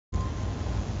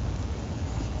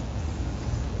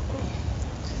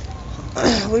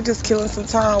We just killing some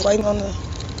time waiting on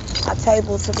our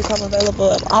table to become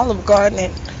available at Olive Garden.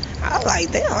 And I was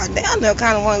like, damn, I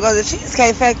kind of want to go to the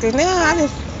Cheesecake Factory now. I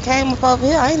just came up over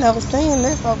here. I ain't never seen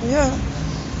this over here.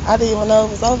 I didn't even know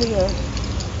it was over here.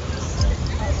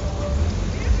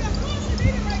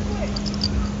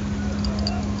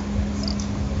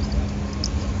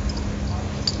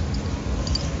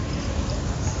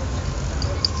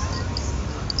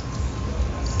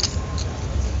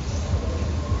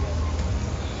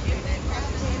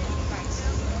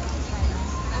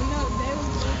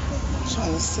 I'm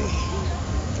trying to see.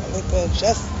 I need to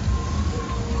adjust.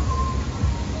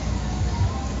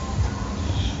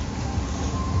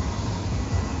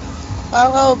 I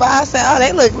rolled by. I said, oh,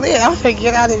 they look lit. I'm finna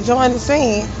get out and join the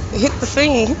scene. Hit the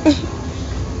scene.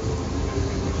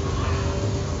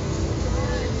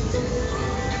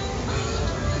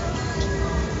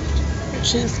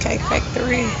 Cheesecake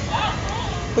Factory.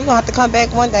 We're gonna have to come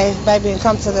back one day, baby, and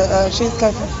come to the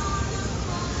Cheesecake Factory.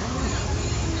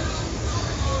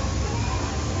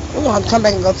 We're gonna have to come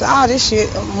back and go to all this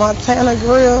shit. Montana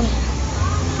Grill.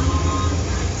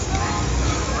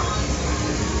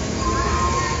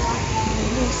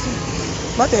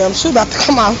 My damn shoe about to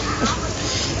come off.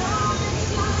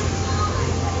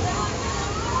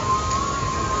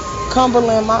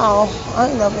 Cumberland Mall. I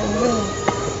ain't never been there.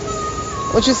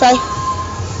 What you say?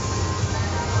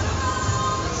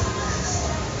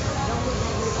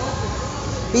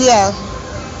 Yeah.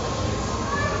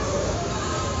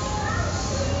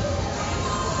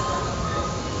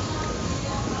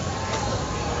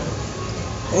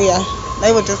 Yeah.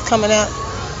 They were just coming out.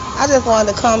 I just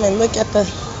wanted to come and look at the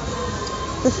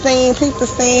scene, peep the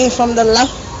scene from the low.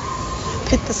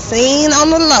 Peep the scene on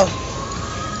the low.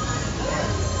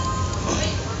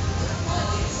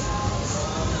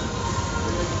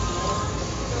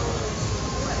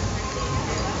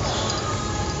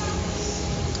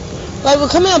 Baby,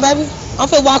 come here, baby. I'm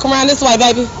finna walk around this way,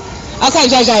 baby. Okay,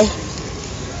 JJ.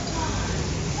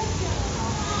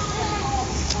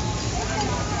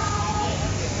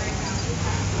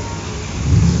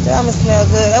 Damn, it smell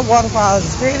good. That waterfall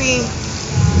is pretty.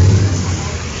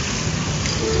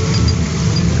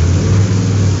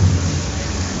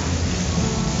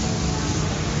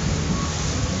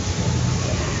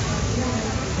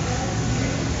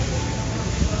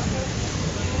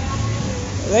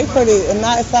 They pretty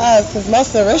nice size because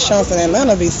most of the restaurants in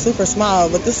Atlanta be super small,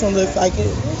 but this one looks like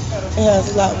it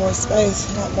has a lot more space,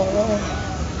 a lot more room.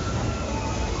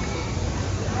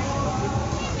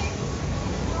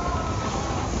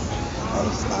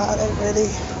 They really.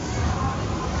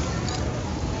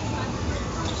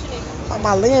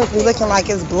 My lens be looking like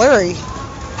it's blurry.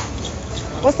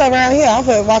 What's that around here? I'm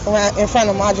gonna walk around in front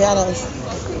of Maggiano's.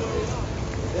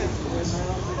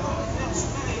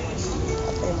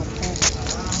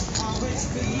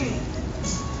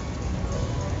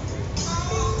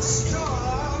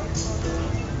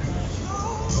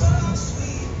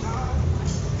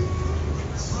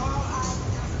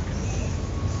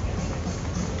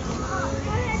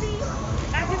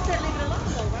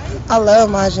 I love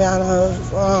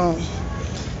Maggiano's.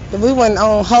 We went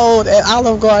on hold at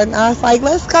Olive Garden. I was like,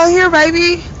 let's go here,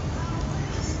 baby.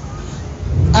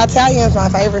 Italian's my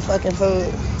favorite fucking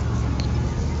food.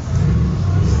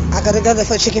 I gotta go there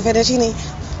for chicken fettuccine.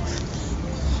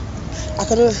 I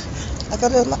go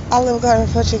to Olive Garden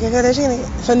for chicken fettuccine.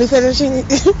 For new fettuccine.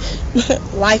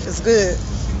 Life is good.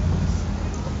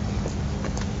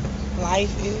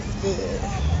 Life is good.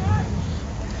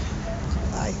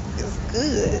 Life is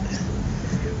good.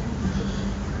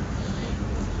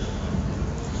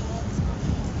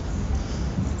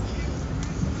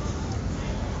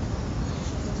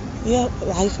 Yep,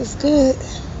 life is good.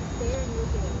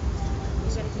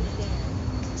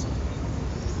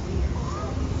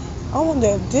 I wonder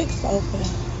if Dick's open.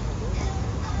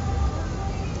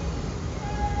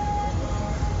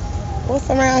 What's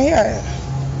around here?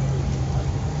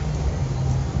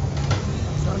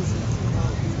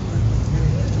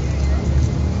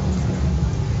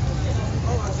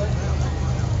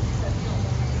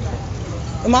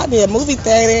 It might be a movie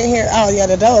theater in here. Oh, yeah,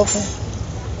 the door open.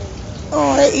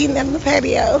 Oh, they're eating on the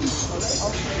patio.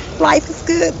 Life is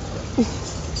good.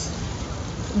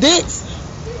 Dick's?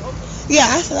 Yeah,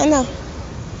 I know.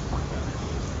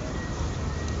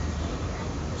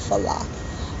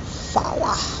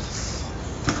 Falafel.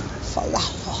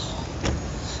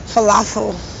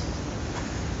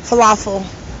 Falafel.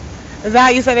 Is that how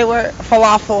you say they were?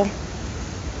 Falafel.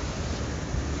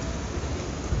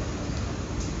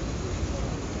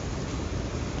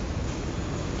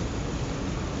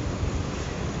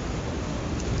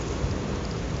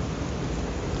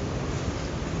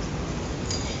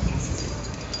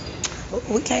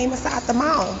 We came inside the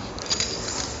mall.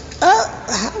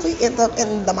 How we end up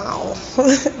in the mall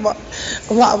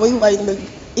while we waiting to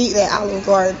eat at Olive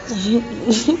Garden?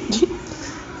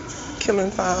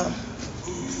 Killing time.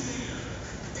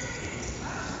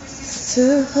 It's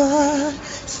too hard,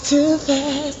 it's too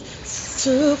fast, it's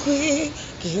too quick,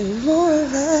 get more or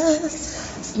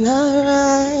less. It's not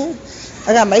right.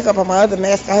 I got makeup on my other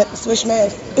mask. I had to switch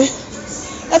masks.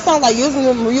 That sounds like using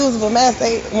them reusable masks.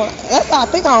 That's why I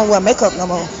think I don't wear makeup no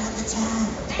more.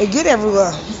 It get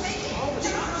everywhere.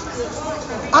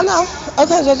 I know.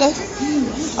 Okay, JJ.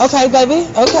 Okay, baby.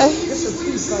 Okay.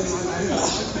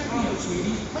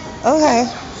 Okay.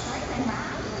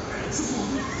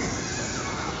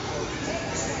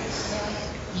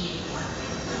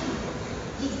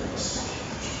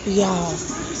 Y'all,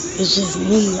 it's just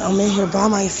me. I'm in here by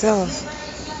myself.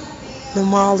 The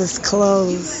mall is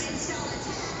closed.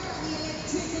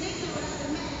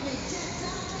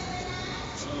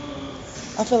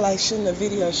 I feel like shooting a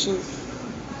video shoot.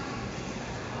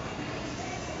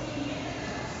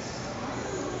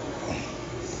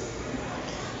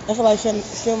 I feel like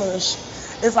filming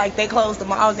it's like they closed the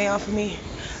mall down for me.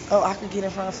 Oh, I could get in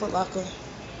front of Foot Locker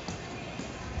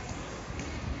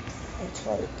and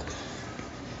twerk.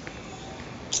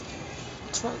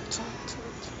 Twerk.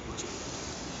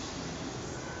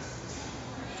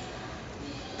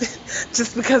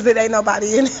 Just because it ain't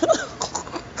nobody in it.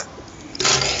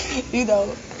 You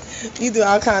know, you do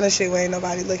all kind of shit when ain't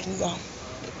nobody looking, though.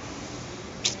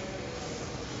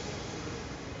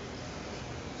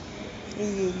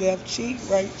 You do left cheek,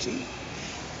 right cheek,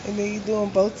 and then you do them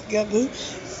both together.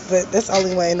 But that's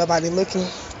only when ain't nobody looking.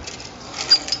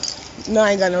 No,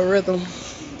 I ain't got no rhythm.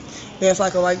 Dance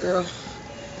like a white girl.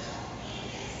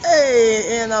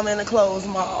 Hey, and I'm in a closed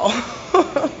mall.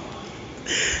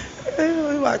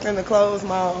 We walked in the closed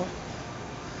mall.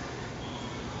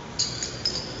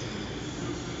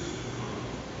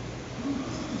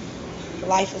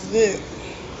 Life is good.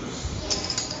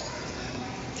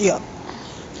 Yep.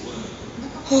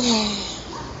 Okay.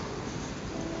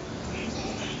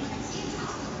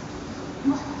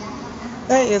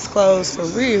 That is closed for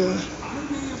real.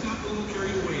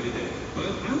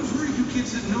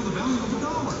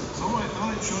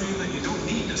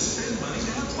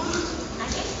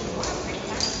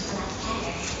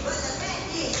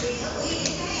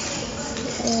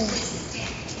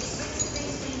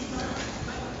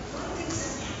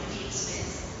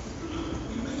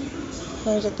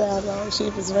 $100,000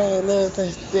 cheapest ring.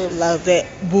 Love that.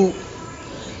 Boot.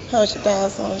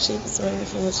 $100,000 cheapest ring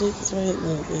from the cheapest ring.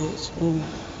 Little bitch.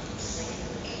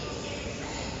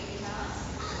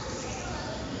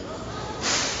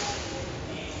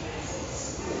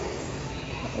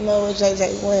 I know where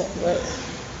JJ went, but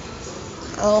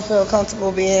I don't feel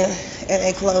comfortable being in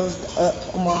a closed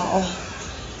up mall.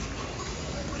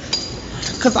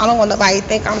 Because I don't want nobody to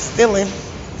think I'm stealing.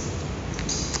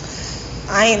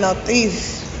 I ain't no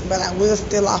thief, but I will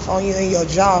steal off on you in your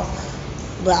jaw.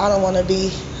 But I don't want to be.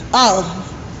 Oh,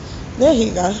 there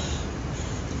he go.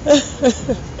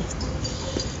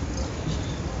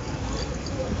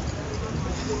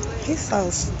 He's so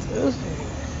stupid.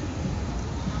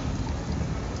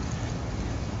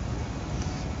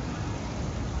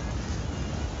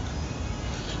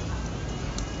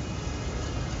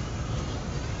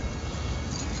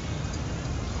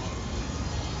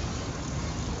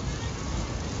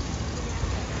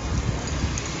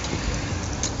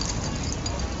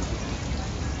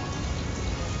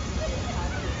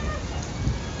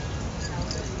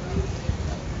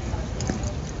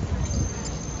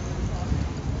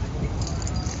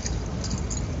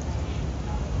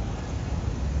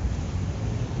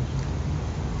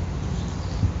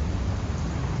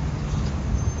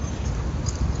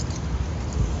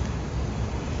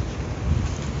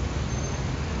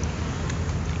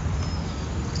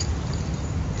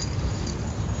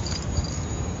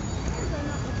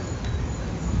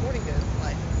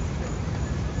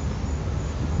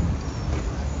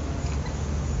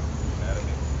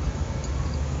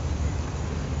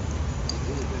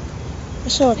 I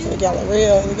show it to the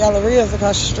Galleria. The Galleria is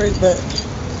across the street, but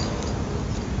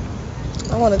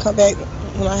I want to come back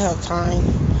when I have time,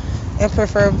 and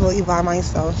preferably by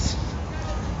myself.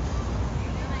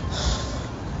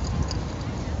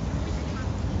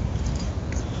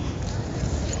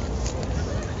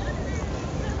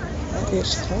 That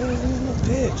bitch clean,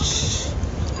 bitch.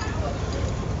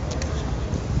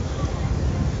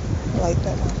 I like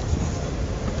that one.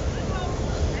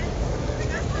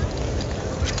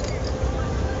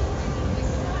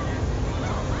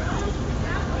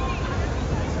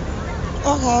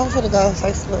 Okay, I'm gonna go on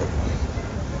Facebook.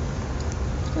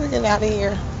 Let's get out of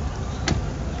here.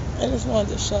 I just wanted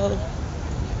to show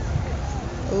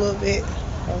a little bit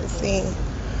of the scene.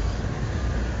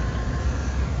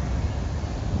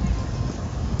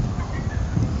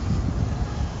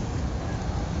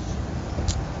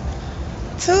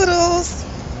 Toodles!